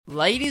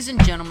Ladies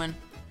and gentlemen,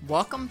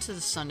 welcome to the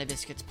Sunday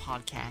Biscuits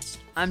podcast.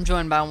 I'm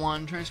joined by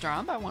one Tristar,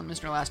 I'm by one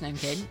Mr. Last Name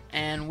Caden,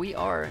 and we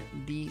are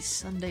the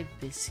Sunday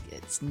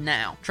Biscuits.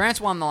 Now, Trance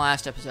won the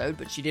last episode,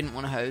 but she didn't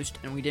want to host,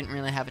 and we didn't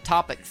really have a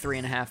topic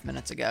 3.5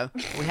 minutes ago.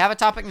 We have a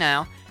topic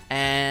now,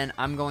 and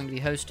I'm going to be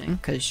hosting,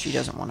 because she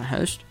doesn't want to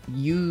host.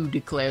 You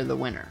declare the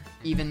winner.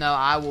 Even though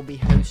I will be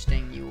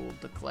hosting, you will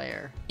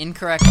declare.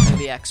 Incorrect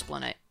movie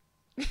explanation.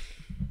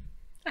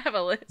 I have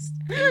a list.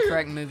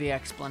 Incorrect movie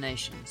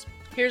explanations.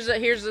 Here's a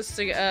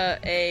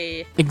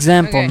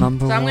Example okay,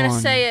 number so I'm one. gonna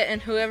say it,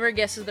 and whoever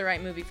guesses the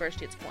right movie first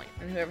gets a point,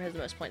 and whoever has the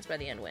most points by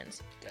the end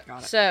wins.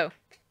 Got it. So,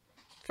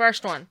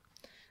 first one.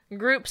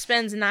 Group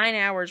spends 9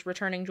 hours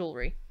returning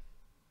jewelry.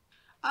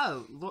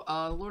 Oh,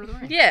 Lord of the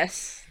Rings.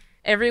 Yes.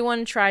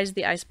 Everyone tries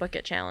the ice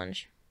bucket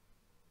challenge.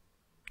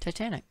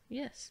 Titanic.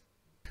 Yes.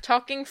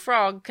 Talking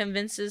frog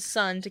convinces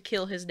son to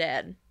kill his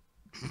dad.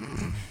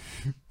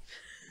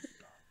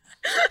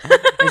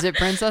 Is it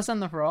Princess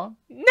and the Frog?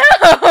 No.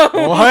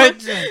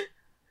 What?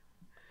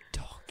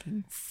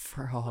 Talking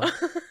frog.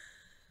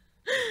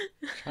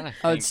 Trying to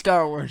Oh, think. it's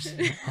Star Wars.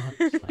 The Star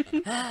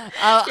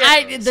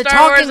talking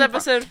Wars fro-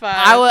 Episode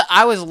 5.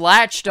 I was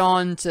latched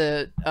on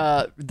to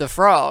the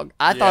frog.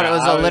 I thought it Yeah,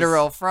 was I a was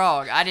literal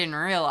frog. I didn't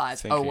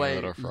realize. thinking Oh wait,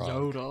 little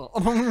frog.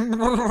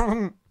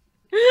 Yoda.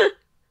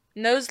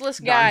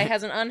 Noseless guy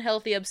has an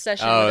unhealthy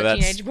obsession Oh, with a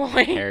that's teenage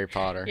boy. Harry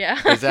Potter. Yeah.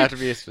 Does that have to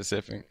be a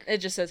specific? It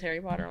just says Harry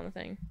Potter on the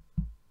thing.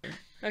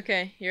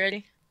 Okay, you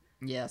ready?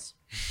 Yes.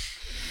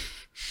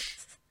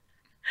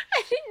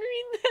 I didn't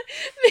read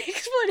the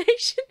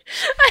explanation.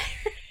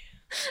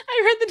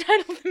 I read the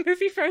title of the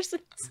movie first.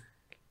 Okay.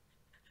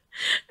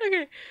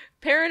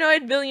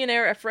 Paranoid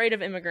billionaire afraid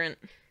of immigrant.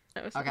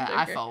 That was Okay, something I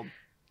darker. fold.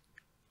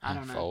 I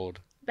don't know. Fold.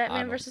 Batman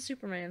I don't- versus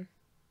Superman.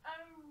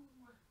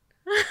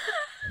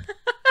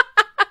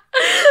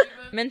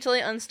 Mentally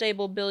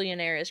unstable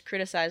billionaire is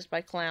criticized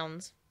by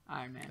clowns.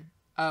 Iron Man.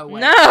 Oh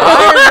wait. No!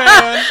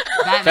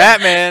 Batman.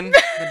 Batman.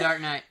 The Dark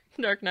Knight.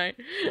 Dark Knight.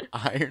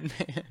 Iron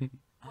Man.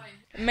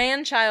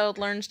 Man-child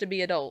learns to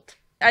be adult.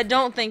 I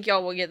don't think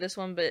y'all will get this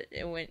one, but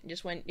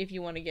if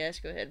you want to guess,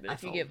 go ahead. But I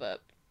if you fold. give up.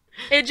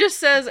 It just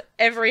says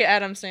every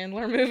Adam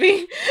Sandler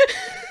movie.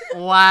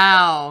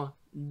 Wow,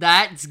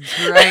 that's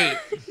great.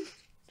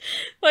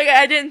 Like,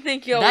 I didn't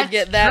think y'all That's would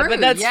get that, true. but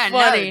that's Yeah, no.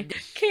 funny.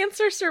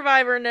 Cancer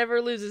survivor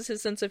never loses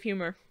his sense of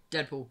humor.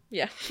 Deadpool.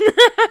 Yeah.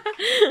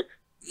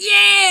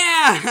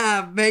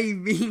 Yeah,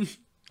 baby.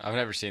 I've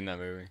never seen that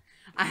movie.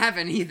 I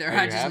haven't either. Oh,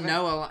 I you just haven't?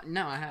 know a lot.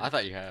 No, I haven't. I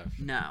thought you have.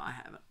 No, I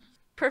haven't.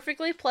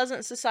 Perfectly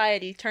pleasant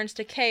society turns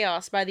to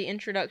chaos by the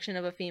introduction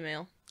of a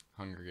female.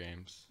 Hunger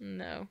Games.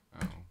 No.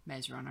 Oh.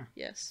 Maze Runner.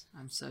 Yes.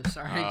 I'm so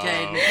sorry, Oh.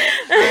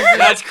 Caden.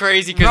 That's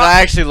crazy because Wrong-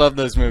 I actually love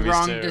those movies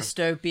Wrong too.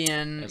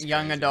 dystopian That's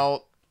young crazy.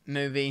 adult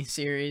movie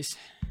series.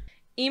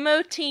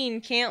 Emo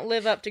teen can't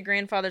live up to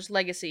grandfather's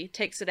legacy,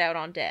 takes it out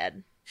on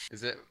dad.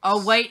 Is it?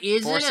 Oh wait,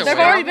 is Force it? A There've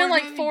Awakens. already Star been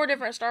Wars like movie? 4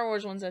 different Star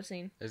Wars ones I've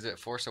seen. Is it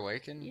Force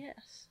Awakens?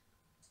 Yes.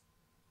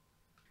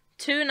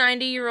 2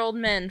 90-year-old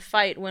men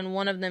fight when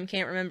one of them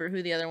can't remember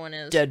who the other one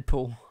is.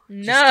 Deadpool.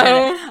 No.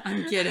 Just kidding.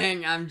 I'm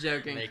kidding. I'm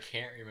joking. They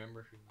can't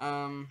remember who.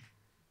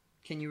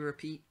 Can you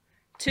repeat?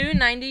 2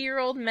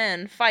 90-year-old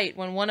men fight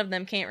when one of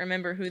them can't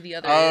remember who the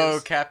other Oh,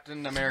 is.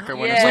 Captain America: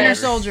 Winter Yeah. Winter Soldier.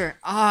 Soldier.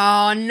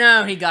 Oh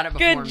no, he got it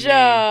before Good me.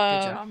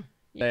 job.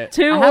 Good job.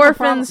 2 I have a orphans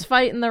problem.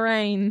 fight in the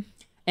rain.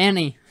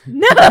 Annie.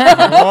 No.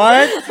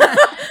 What?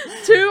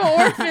 2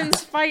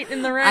 orphans fight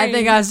in the rain. I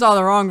think I saw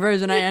the wrong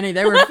version of Annie.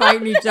 They were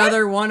fighting each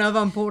other. One of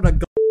them pulled a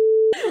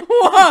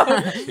Whoa!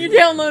 You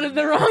downloaded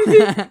the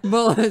wrong.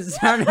 bullets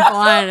started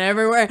flying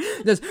everywhere.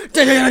 Just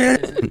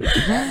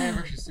Batman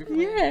versus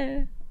Superman.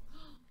 Yeah.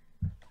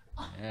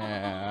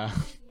 Yeah.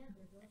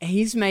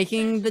 he's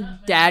making the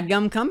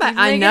dadgum comeback. He's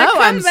I making a know.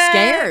 I'm comeback.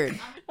 scared.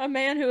 A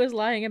man who is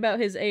lying about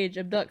his age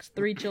abducts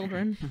 3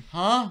 children.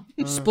 Huh?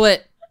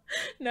 Split.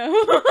 No.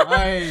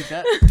 Hey,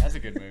 that's a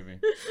good movie.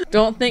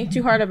 Don't think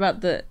too hard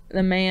about the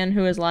man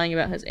who is lying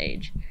about his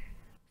age.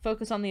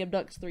 Focus on the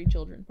abducts 3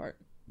 children part.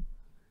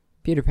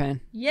 Peter Pan.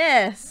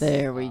 Yes.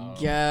 There we Oh.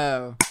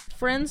 go.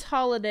 Friend's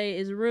holiday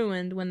is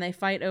ruined when they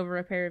fight over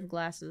a pair of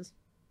glasses.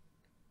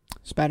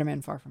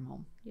 Spider-Man: Far From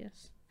Home.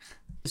 Yes.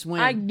 Just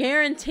win. I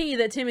guarantee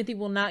that Timothy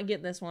will not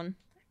get this one.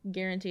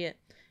 Guarantee it.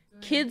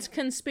 Kids'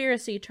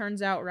 conspiracy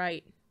turns out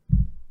right.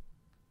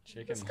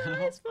 Chicken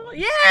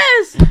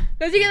Yes!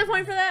 Does he get a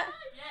point for that?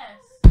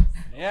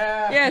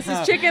 Yeah. Yes,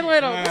 it's Chicken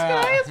Little. The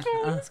sky is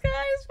falling. The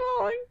sky is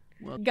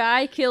falling.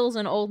 Guy kills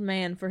an old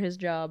man for his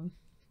job.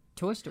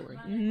 Toy Story.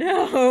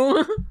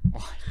 No.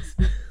 What?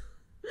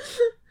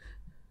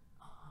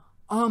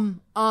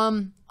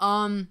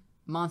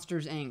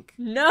 Monsters Inc.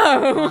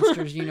 No.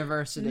 Monsters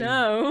University.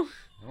 No.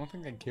 I don't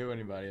think I'd kill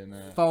anybody in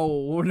that.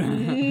 Fold.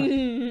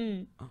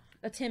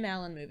 A Tim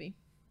Allen movie.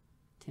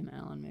 Tim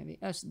Allen movie.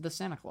 That's the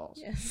Santa Claus.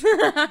 Yes.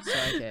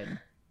 Sorry, kid.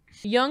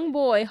 Young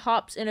boy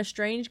hops in a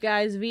strange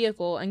guy's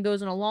vehicle and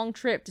goes on a long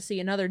trip to see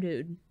another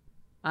dude.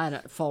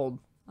 Fold.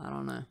 I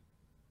don't know.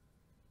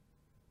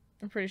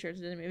 I'm pretty sure it's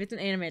a Disney movie. It's an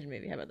animated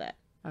movie. How about that?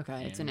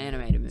 Okay, it's an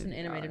animated movie. It's an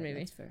animated Alright,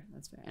 movie.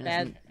 That's fair. And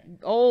Bad,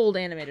 it's old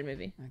animated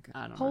movie. okay,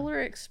 I don't know.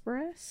 Polar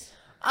Express.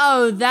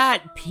 Oh,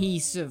 that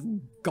piece of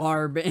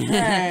garbage.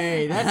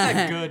 Hey, that's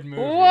a good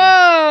movie.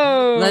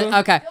 Whoa!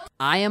 Okay,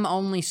 I am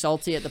only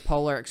salty at the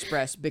Polar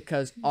Express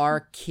because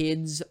our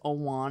kids'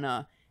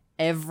 Awana,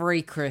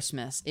 every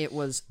Christmas, it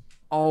was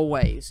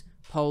always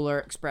Polar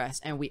Express,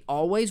 and we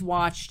always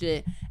watched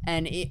it,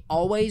 and it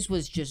always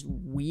was just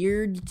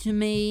weird to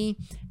me,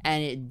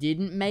 and it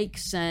didn't make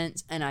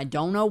sense, and I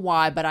don't know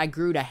why, but I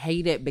grew to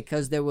hate it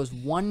because there was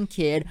one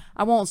kid,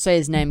 I won't say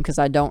his name because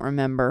I don't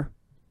remember,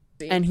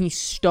 and he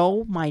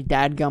stole my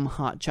dadgum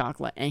hot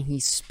chocolate, and he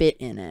spit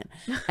in it,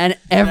 and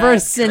ever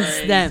That's since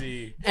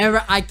crazy.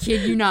 then, I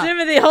kid you not,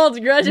 Timothy holds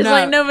grudges No,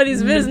 like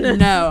nobody's business.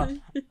 no,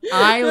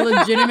 I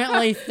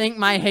legitimately think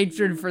my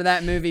hatred for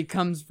that movie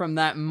comes from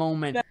that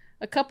moment.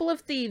 A couple of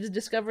thieves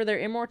discover their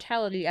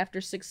immortality after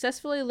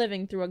successfully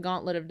living through a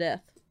gauntlet of death.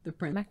 The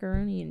prince.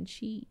 Macaroni and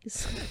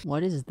cheese.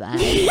 What is that?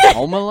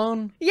 Home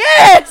Alone?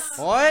 Yes!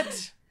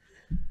 What?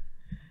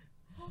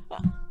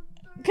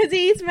 Because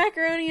he eats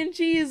macaroni and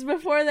cheese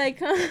before they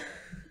come.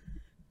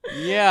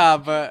 Yeah,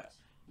 but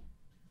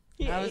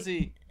how is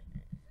he?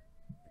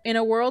 In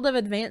a world of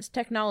advanced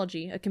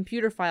technology, a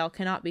computer file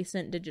cannot be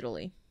sent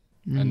digitally.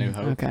 A New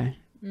Hope. Okay.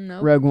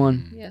 No. Rogue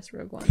One. Yes,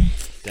 Rogue One.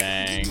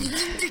 Dang.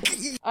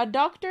 A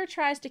doctor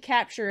tries to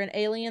capture an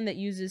alien that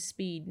uses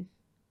speed.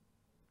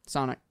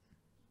 Sonic.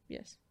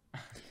 Yes.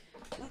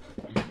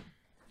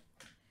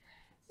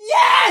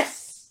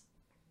 Yes!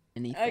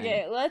 Anything.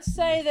 Okay, let's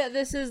say that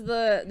this is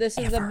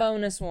the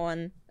bonus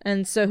one,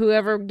 and so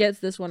whoever gets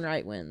this one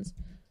right wins.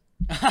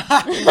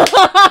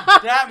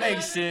 That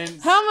makes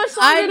sense. How much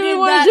I longer do we did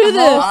want that to do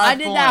whole, this? I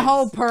did that points.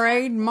 whole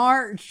parade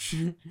march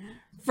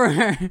for.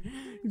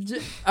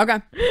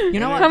 Okay. You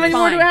know what? How many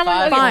more do we? How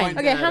many? Fine.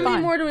 Okay, okay, how many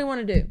Fine. more do we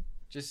want to do?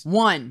 Just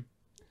One.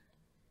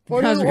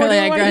 Or That was or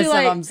really we wanna do, aggressive,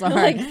 like, I'm sorry.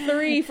 Like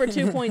 3 for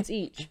 2 points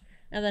each,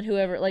 and then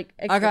whoever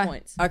extra Okay.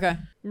 points. Okay.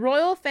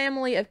 Royal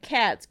family of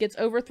cats gets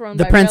overthrown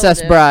The by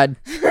Princess relatives.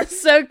 Bride.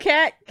 So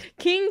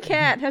King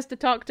Cat has to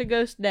talk to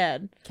Ghost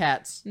Dad.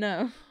 Cats.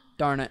 No.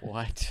 Darn it.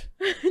 what?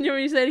 You want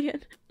me to say it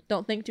again?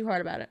 Don't think too hard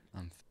about it.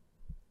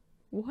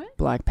 What?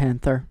 Black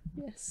Panther.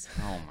 Yes.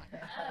 Oh my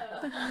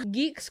god.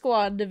 Geek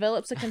Squad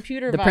develops a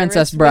computer The virus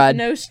Princess Bride. with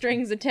no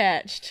strings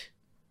attached.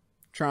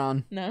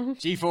 Tron. No.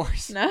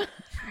 G-Force. No.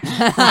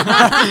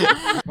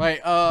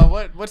 Wait,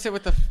 what's it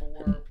with the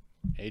 4?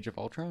 Age of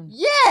Ultron?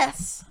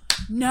 Yes!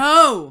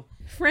 No!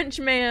 French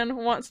man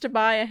wants to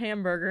buy a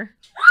hamburger.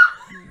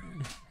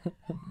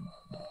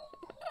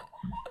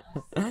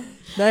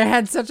 They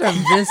had such a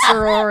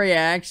visceral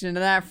reaction to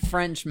that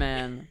French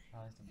man.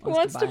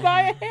 Wants to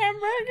buy a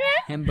hamburger?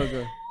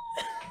 Hamburger.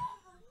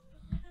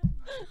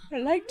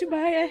 I'd like to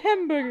buy a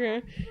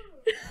hamburger.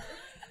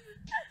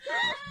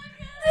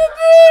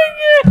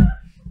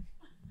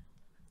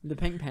 The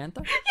Pink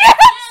Panther?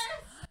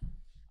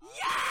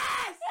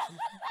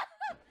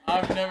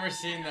 I've never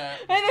seen that.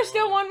 Hey, there's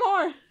still one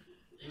more.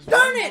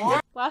 Darn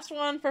it! Last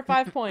one for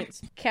 5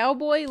 points.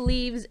 Cowboy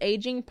leaves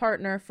aging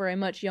partner for a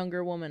much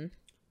younger woman.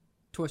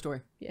 Toy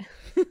Story. Yeah.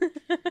 Wait,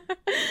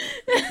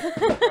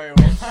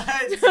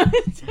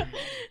 what?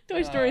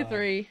 Toy Story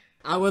 3.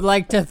 I would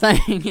like to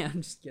thank.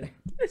 I'm just kidding.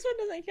 This one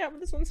doesn't count, but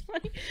this one's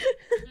funny.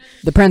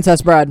 The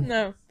Princess Bride.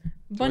 No.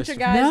 Bunch of Story.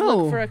 guys No.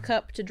 look for a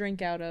cup to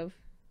drink out of.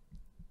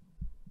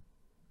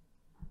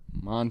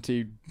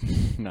 Monty.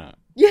 No.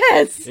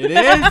 Yes! It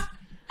is?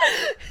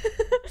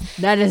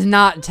 That is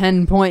not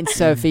 10 points,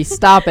 Sophie.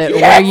 Stop it. What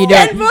Yes, are you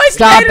 10 doing? points,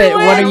 Stop Caden it.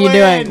 What are you win.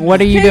 doing? What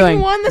are you Caden doing?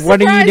 won the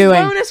What are you surprise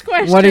doing? bonus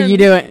question. What are you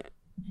doing?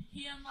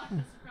 He unlocked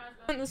the surprise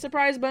bonus. The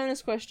surprise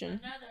bonus question.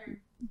 Another.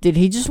 Did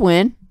he just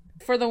win?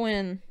 For the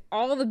win.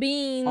 All the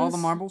beans. All the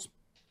marbles?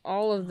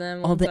 All of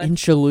them. All the once I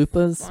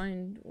enchalupas?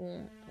 find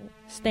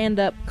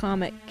stand-up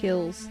comic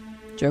kills.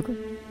 Joker?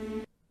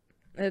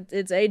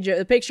 It's a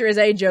the picture is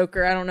a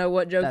Joker. I don't know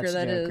what Joker That's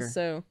that is. Joker.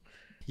 So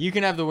You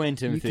can have the win,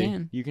 Timothy.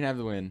 can. You can have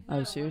the win.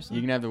 Oh, seriously?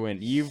 You can have the win.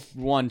 You've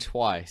won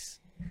twice.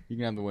 You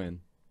can have the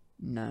win.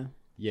 No.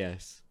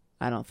 Yes.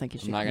 I don't think it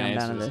I'm should not come gonna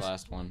down answer to this this.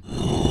 last one.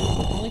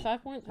 only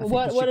 5 points. I think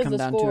What it what should is come the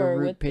down to a score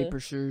root, with paper,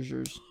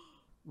 scissors.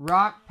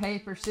 Rock,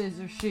 paper,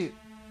 scissors, shoot.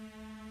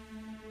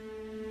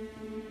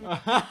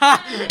 Let's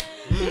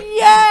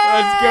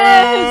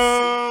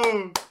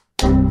go!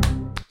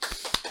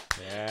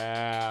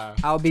 Yeah.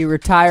 I'll be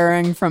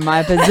retiring from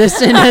my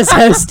position as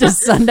host of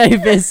Sunday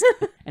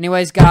Biscuit.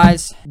 Anyways,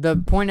 guys, the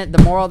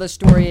moral of the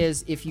story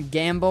is if you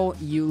gamble,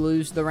 you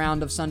lose the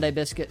round of Sunday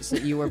Biscuits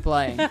that you were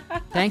playing.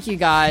 Thank you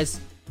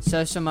guys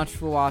so much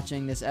for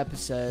watching this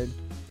episode.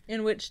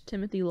 in which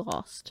Timothy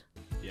lost.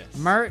 Yes.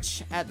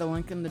 Merch at the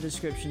link in the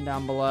description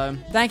down below.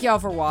 Thank y'all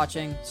for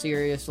watching.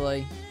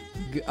 Seriously.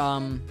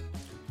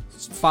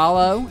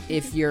 Follow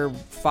if you're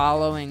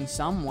following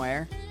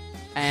somewhere.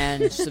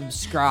 And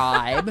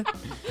subscribe.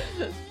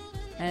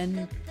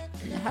 And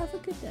have a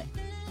good day.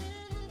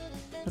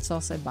 Let's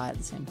all say bye at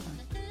the same time.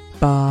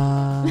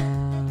 Bye.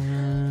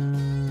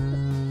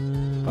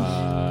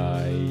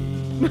 Bye.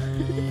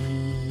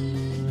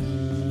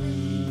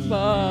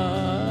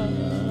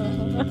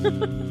 Bye.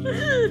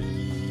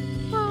 Bye.